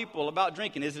our people about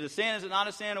drinking? Is it a sin? Is it not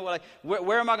a sin? Or like,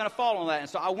 where am I going to fall on that? And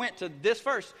so I went to this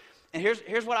first. And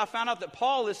here's what I found out that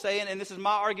Paul is saying, and this is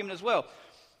my argument as well.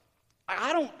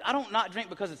 I don't not drink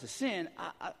because it's a sin.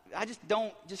 I just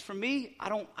don't. Just for me,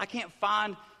 I can't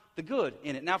find the good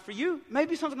in it. Now for you,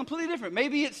 maybe something completely different.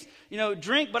 Maybe it's, you know,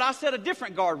 drink, but I set a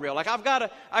different guardrail. Like I got a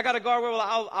guardrail.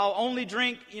 I'll only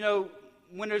drink, you know,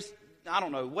 when there's, I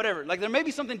don't know, whatever. Like there may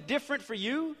be something different for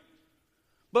you,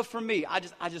 but for me, I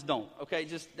just don't. Okay,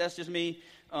 that's just me.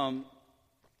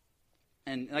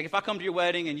 And like if I come to your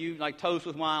wedding and you like toast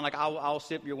with wine, like I'll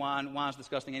sip your wine. Wine's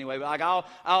disgusting anyway, but like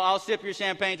I'll sip your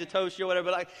champagne to toast you or whatever.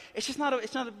 But like it's not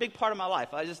a big part of my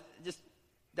life. I just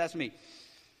that's me.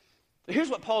 But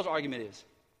here's what Paul's argument is.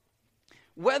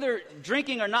 Whether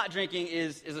drinking or not drinking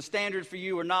is a standard for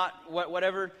you or not,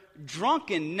 whatever,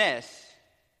 drunkenness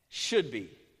should be.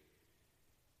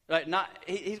 Right?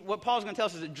 What Paul's going to tell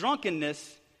us is that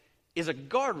drunkenness is a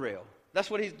guardrail. That's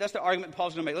the argument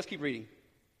Paul's going to make. Let's keep reading.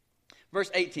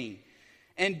 Verse 18.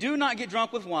 And do not get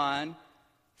drunk with wine,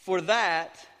 for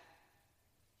that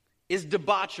is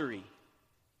debauchery.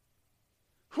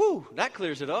 Whew, that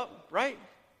clears it up, right?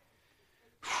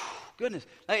 Goodness.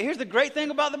 Like, here's the great thing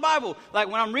about the Bible. Like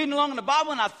when I'm reading along in the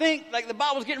Bible and I think like the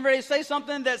Bible's getting ready to say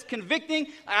something that's convicting,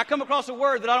 I come across a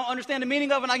word that I don't understand the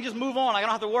meaning of and I can just move on. I don't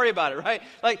have to worry about it, right?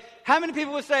 Like how many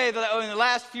people would say that in the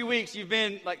last few weeks you've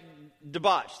been like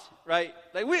debauched, right?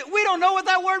 Like we don't know what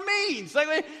that word means.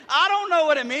 Like I don't know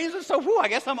what it means. So I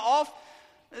guess I'm off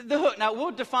the hook. Now we'll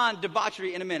define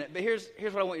debauchery in a minute, but here's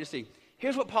what I want you to see.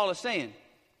 Here's what Paul is saying.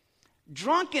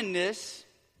 Drunkenness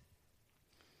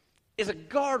is a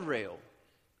guardrail.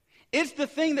 It's the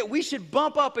thing that we should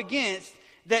bump up against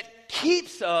that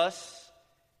keeps us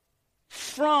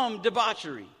from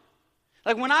debauchery.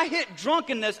 Like when I hit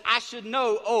drunkenness, I should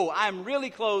know, I'm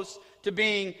really close to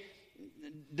being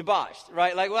debauched,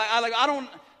 right? Like I don't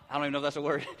even know if that's a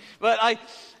word, but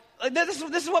this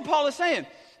is what Paul is saying.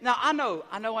 Now I know.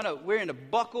 We're in the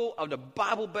buckle of the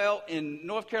Bible Belt in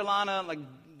North Carolina, like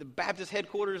the Baptist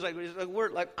headquarters.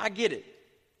 I get it.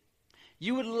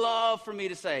 You would love for me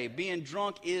to say being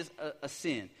drunk is a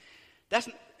sin.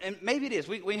 And maybe it is.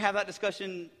 We can have that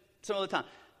discussion some other time.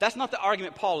 That's not the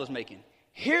argument Paul is making.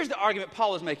 Here's the argument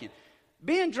Paul is making.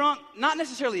 Being drunk, not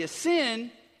necessarily a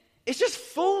sin, it's just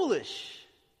foolish.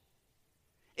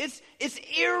 It's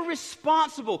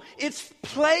irresponsible. It's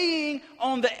playing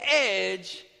on the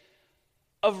edge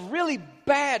of really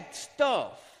bad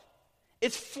stuff.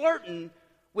 It's flirting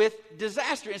with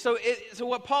disaster. And so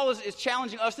what Paul is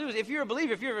challenging us to do is, if you're a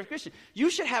believer, if you're a Christian, you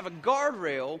should have a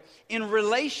guardrail in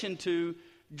relation to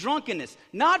drunkenness.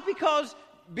 Not because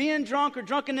being drunk or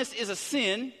drunkenness is a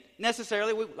sin,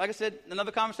 necessarily. Like I said,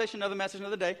 another conversation, another message,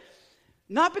 another day.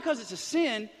 Not because it's a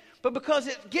sin, but because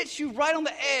it gets you right on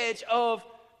the edge of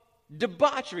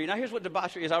debauchery. Now, here's what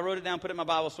debauchery is. I wrote it down, put it in my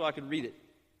Bible so I could read it.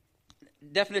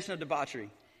 Definition of debauchery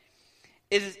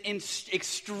is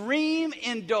extreme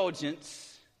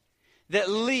indulgence that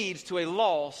leads to a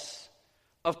loss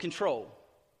of control.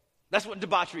 That's what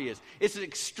debauchery is. It's an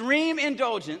extreme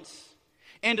indulgence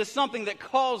into something that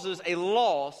causes a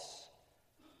loss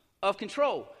of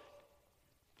control.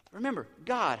 Remember,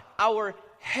 God, our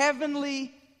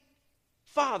heavenly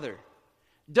Father,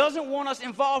 doesn't want us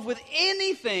involved with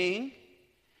anything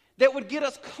that would get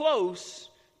us close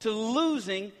to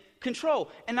losing control.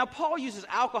 And now Paul uses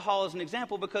alcohol as an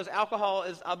example because alcohol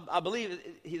is, I believe,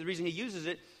 the reason he uses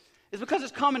it is because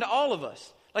it's common to all of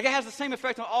us. Like, it has the same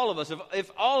effect on all of us. If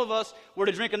all of us were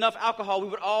to drink enough alcohol, we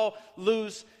would all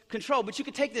lose control. But you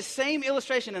could take this same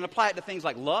illustration and apply it to things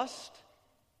like lust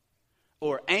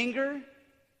or anger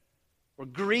or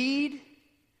greed.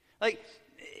 Like,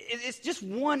 it's just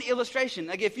one illustration.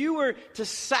 Like, if you were to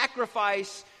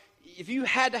sacrifice, if you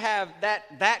had to have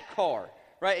that car,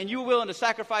 right, and you were willing to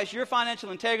sacrifice your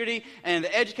financial integrity and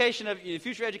the education of the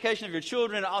future education of your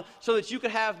children so that you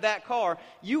could have that car,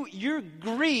 your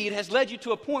greed has led you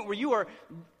to a point where you are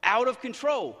out of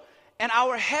control. And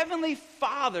our heavenly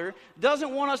Father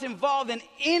doesn't want us involved in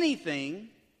anything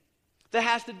that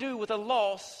has to do with a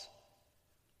loss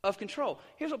of control.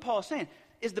 Here's what Paul is saying.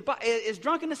 Is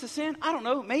drunkenness a sin? I don't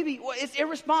know. Maybe. Well, it's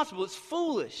irresponsible. It's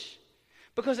foolish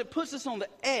because it puts us on the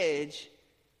edge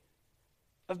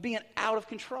of being out of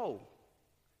control.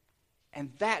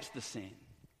 And that's the sin.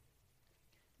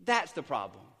 That's the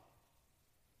problem.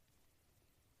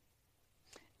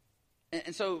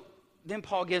 And so then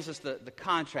Paul gives us the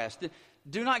contrast.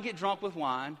 Do not get drunk with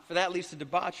wine, for that leads to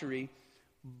debauchery.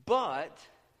 But,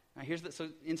 now here's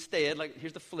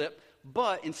the flip.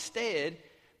 But instead,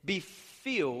 be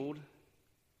filled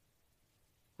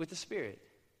with the Spirit.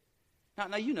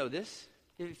 Now you know this.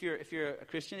 If you're a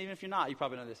Christian, even if you're not, you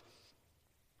probably know this.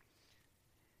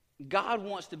 God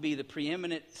wants to be the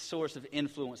preeminent source of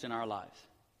influence in our lives.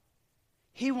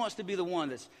 He wants to be the one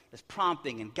that's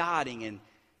prompting and guiding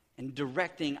and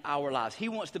directing our lives. He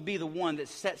wants to be the one that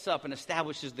sets up and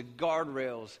establishes the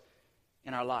guardrails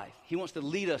in our life. He wants to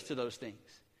lead us to those things.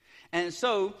 And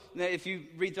so, if you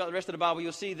read throughout the rest of the Bible,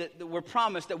 you'll see that we're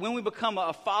promised that when we become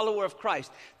a follower of Christ,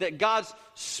 that God's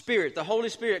Spirit, the Holy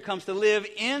Spirit, comes to live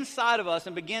inside of us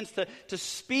and begins to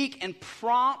speak and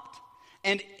prompt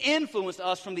and influence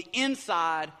us from the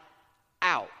inside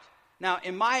out. Now,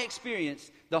 in my experience,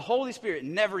 the Holy Spirit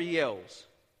never yells,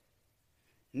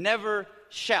 never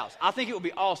shouts. I think it would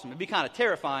be awesome. It'd be kind of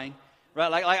terrifying, right?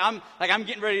 Like I'm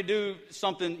getting ready to do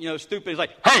something, stupid. It's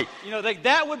like, hey, like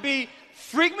that would be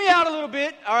freak me out a little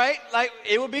bit, all right? Like,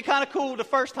 it would be kind of cool the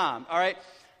first time, all right?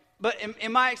 But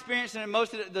in my experience and in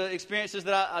most of the experiences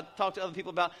that I talk to other people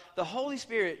about, the Holy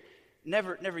Spirit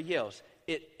never yells.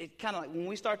 It kind of like when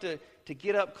we start to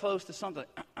get up close to something,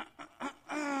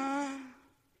 I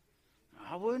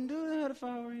wouldn't do that if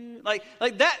I were you. Like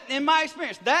that, in my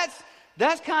experience,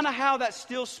 that's kind of how that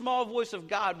still small voice of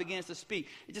God begins to speak.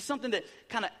 It's just something that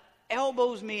kind of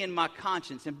elbows me in my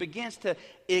conscience and begins to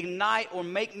ignite or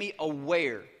make me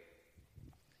aware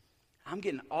I'm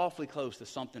getting awfully close to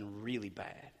something really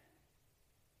bad.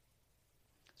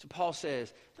 So Paul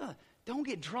says, don't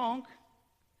get drunk.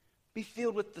 Be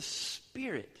filled with the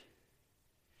Spirit.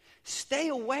 Stay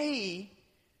away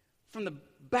from the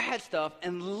bad stuff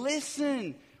and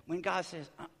listen when God says,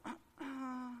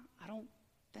 I don't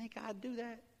think I'd do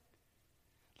that.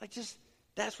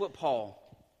 That's what Paul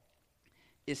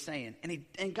is saying.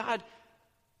 And God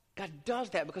does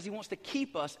that because he wants to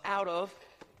keep us out of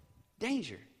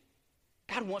danger.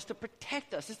 God wants to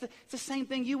protect us. It's the same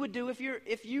thing you would do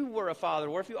if you were a father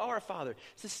or if you are a father.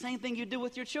 It's the same thing you do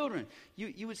with your children.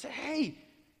 You would say, hey,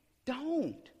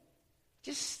 don't.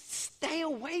 Just stay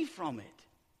away from it.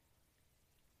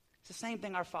 It's the same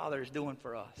thing our Father is doing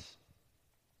for us.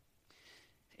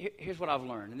 Here's what I've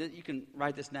learned. And you can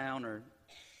write this down or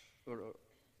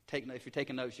take notes. If you're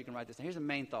taking notes, you can write this down. Here's the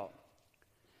main thought.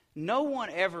 No one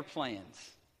ever plans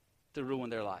to ruin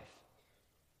their life.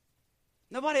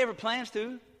 Nobody ever plans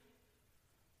to.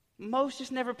 Most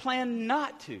just never plan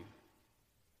not to.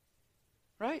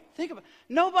 Right? Think about it.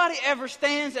 Nobody ever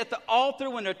stands at the altar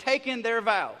when they're taking their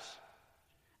vows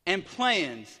and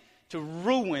plans to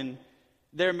ruin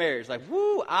their marriage. Like,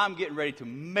 woo, I'm getting ready to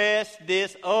mess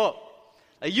this up.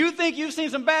 Like, you think you've seen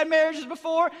some bad marriages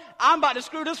before? I'm about to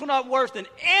screw this one up worse than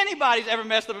anybody's ever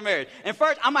messed up a marriage. And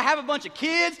first, I'm going to have a bunch of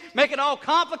kids, make it all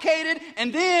complicated,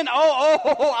 and then,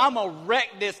 I'm going to wreck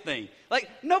this thing. Like,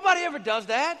 nobody ever does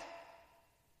that.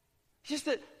 It's just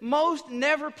that most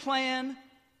never plan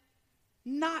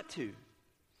not to.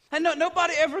 And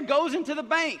nobody ever goes into the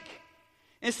bank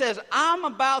and says, I'm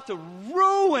about to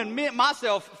ruin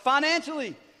myself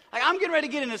financially. Like, I'm getting ready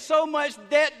to get into so much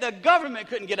debt the government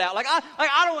couldn't get out.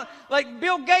 Like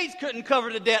Bill Gates couldn't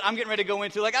cover the debt I'm getting ready to go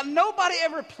into. Nobody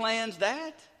ever plans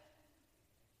that.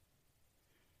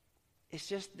 It's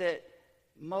just that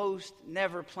most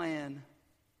never plan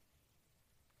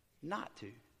not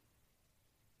to.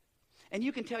 And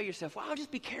you can tell yourself, well, I'll just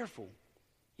be careful.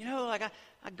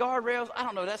 Guardrails, I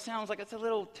don't know, that sounds like it's a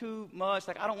little too much.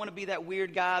 Like, I don't want to be that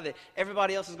weird guy that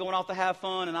everybody else is going off to have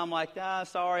fun, and I'm like,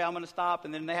 sorry, I'm going to stop.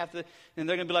 And then they're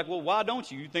going to be like, well, why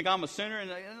don't you? You think I'm a sinner? And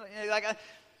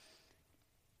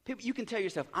people, you can tell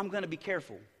yourself, I'm going to be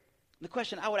careful. The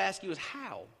question I would ask you is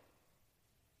how?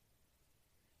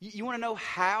 You want to know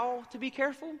how to be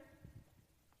careful?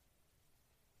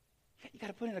 You got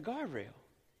to put in a guardrail.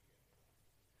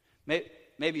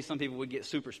 Maybe some people would get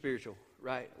super spiritual,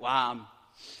 right? Well,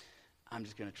 I'm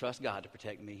just going to trust God to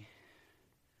protect me.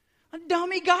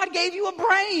 Dummy, God gave you a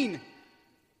brain.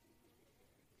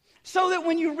 So that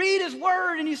when you read his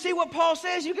word and you see what Paul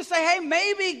says, you can say, hey,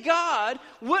 maybe God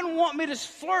wouldn't want me to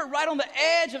flirt right on the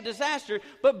edge of disaster,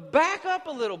 but back up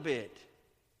a little bit.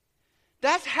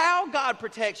 That's how God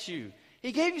protects you.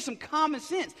 He gave you some common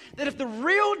sense that if the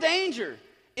real danger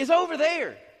is over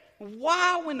there,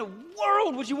 why in the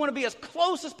world would you want to be as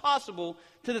close as possible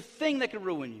to the thing that could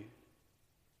ruin you?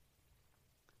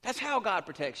 That's how God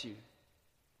protects you.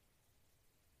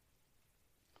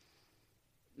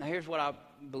 Now here's what I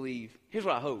believe, here's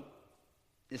what I hope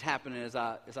is happening as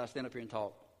I stand up here and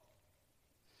talk.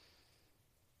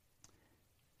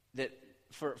 That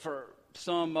for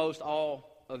some, most,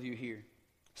 all of you here,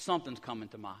 something's coming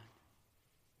to mind.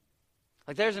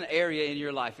 Like, there's an area in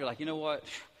your life, you're like, you know what?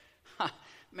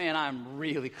 Man, I'm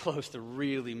really close to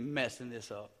really messing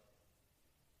this up.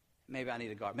 Maybe I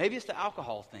need a guard. Maybe it's the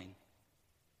alcohol thing.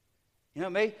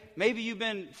 Maybe you've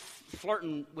been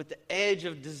flirting with the edge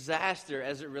of disaster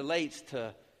as it relates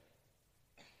to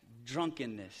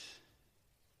drunkenness.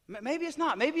 Maybe it's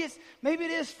not. Maybe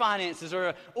it is finances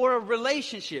or a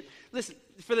relationship. Listen,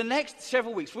 for the next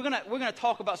several weeks, we're gonna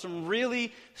talk about some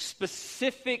really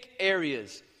specific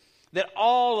areas that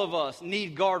all of us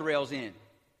need guardrails in.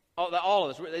 All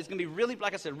of us. It's going to be really,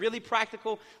 like I said, really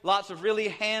practical, lots of really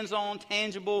hands-on,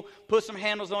 tangible, put some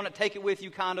handles on it, take it with you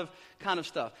kind of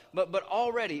stuff. But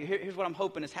already, here's what I'm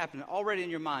hoping is happening. Already in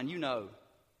your mind, you know.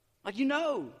 Like, you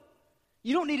know.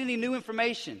 You don't need any new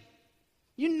information.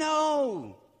 You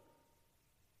know.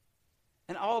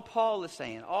 And all Paul is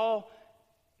saying, all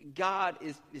God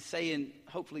is saying,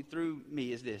 hopefully through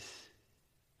me, is this.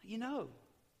 You know.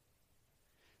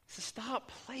 So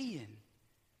stop playing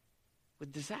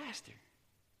with disaster.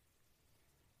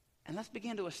 And let's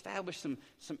begin to establish some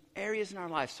areas in our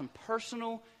life, some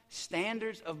personal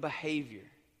standards of behavior.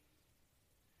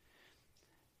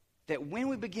 That when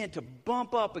we begin to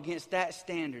bump up against that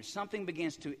standard, something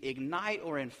begins to ignite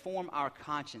or inform our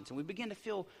conscience, and we begin to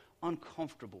feel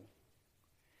uncomfortable.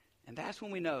 And that's when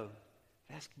we know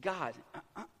that's God.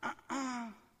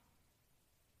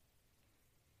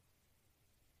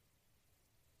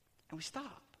 And we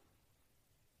stop.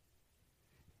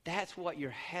 That's what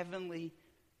your heavenly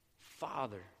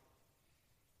Father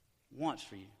wants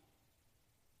for you.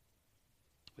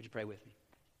 Would you pray with me?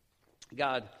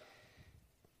 God,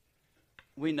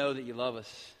 we know that you love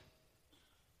us.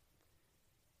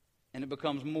 And it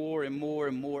becomes more and more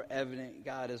and more evident,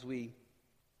 God, as we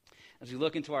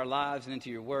look into our lives and into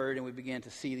your word, and we begin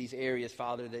to see these areas,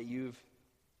 Father, that you've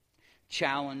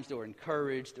challenged or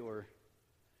encouraged or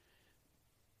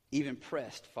even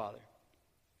pressed, Father.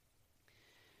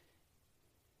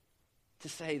 To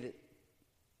say that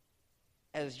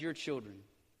as your children,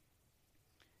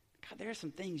 God, there are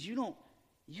some things you don't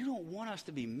want us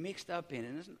to be mixed up in.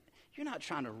 And you're not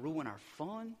trying to ruin our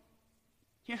fun.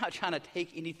 You're not trying to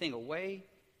take anything away.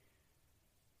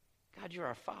 God, you're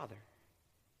our Father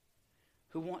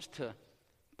who wants to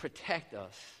protect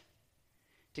us,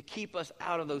 to keep us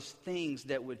out of those things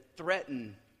that would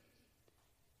threaten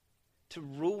to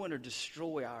ruin or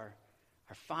destroy our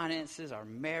finances, our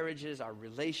marriages, our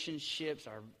relationships,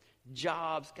 our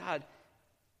jobs. God,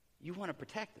 you want to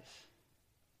protect us.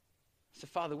 So,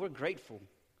 Father, we're grateful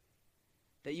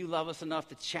that you love us enough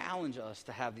to challenge us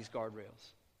to have these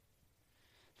guardrails.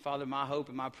 Father, my hope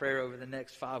and my prayer over the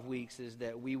next 5 weeks is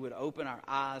that we would open our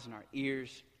eyes and our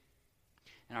ears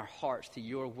and our hearts to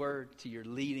your word, to your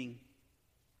leading.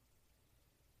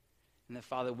 And that,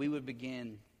 Father, we would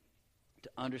begin to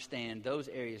understand those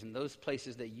areas and those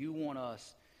places that you want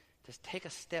us to take a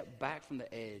step back from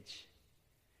the edge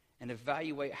and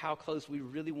evaluate how close we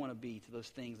really want to be to those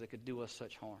things that could do us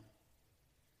such harm.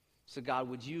 So, God,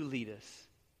 would you lead us?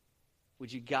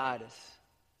 Would you guide us?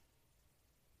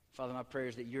 Father, my prayer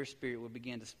is that your Spirit would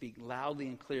begin to speak loudly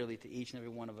and clearly to each and every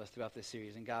one of us throughout this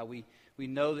series. And God, we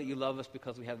know that you love us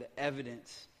because we have the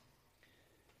evidence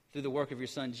through the work of your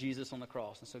Son, Jesus, on the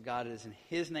cross. And so, God, it is in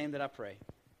his name that I pray.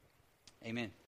 Amen.